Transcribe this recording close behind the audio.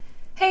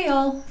Hey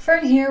y'all,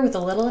 Fern here with a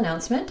little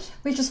announcement.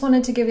 We just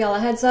wanted to give y'all a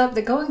heads up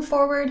that going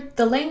forward,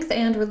 the length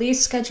and release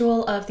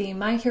schedule of the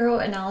My Hero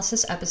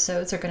Analysis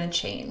episodes are going to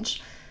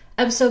change.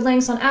 Episode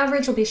lengths on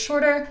average will be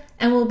shorter,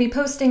 and we'll be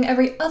posting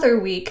every other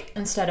week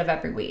instead of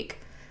every week.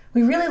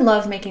 We really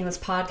love making this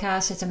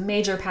podcast, it's a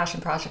major passion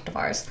project of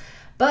ours.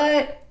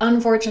 But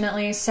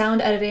unfortunately,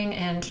 sound editing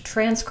and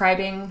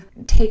transcribing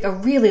take a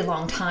really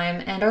long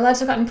time, and our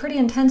lives have gotten pretty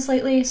intense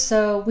lately,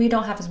 so we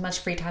don't have as much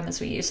free time as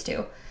we used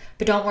to.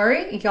 But don't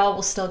worry, y'all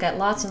will still get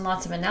lots and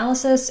lots of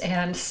analysis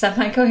and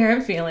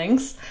semi-coherent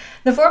feelings.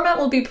 The format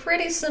will be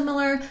pretty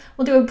similar.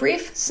 We'll do a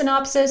brief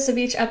synopsis of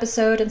each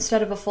episode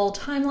instead of a full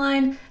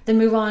timeline, then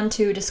move on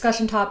to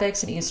discussion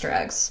topics and Easter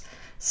eggs.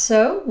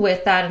 So,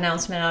 with that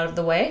announcement out of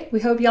the way, we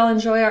hope y'all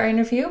enjoy our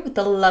interview with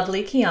the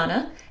lovely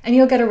Kiana, and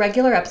you'll get a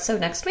regular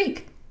episode next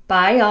week.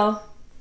 Bye, y'all!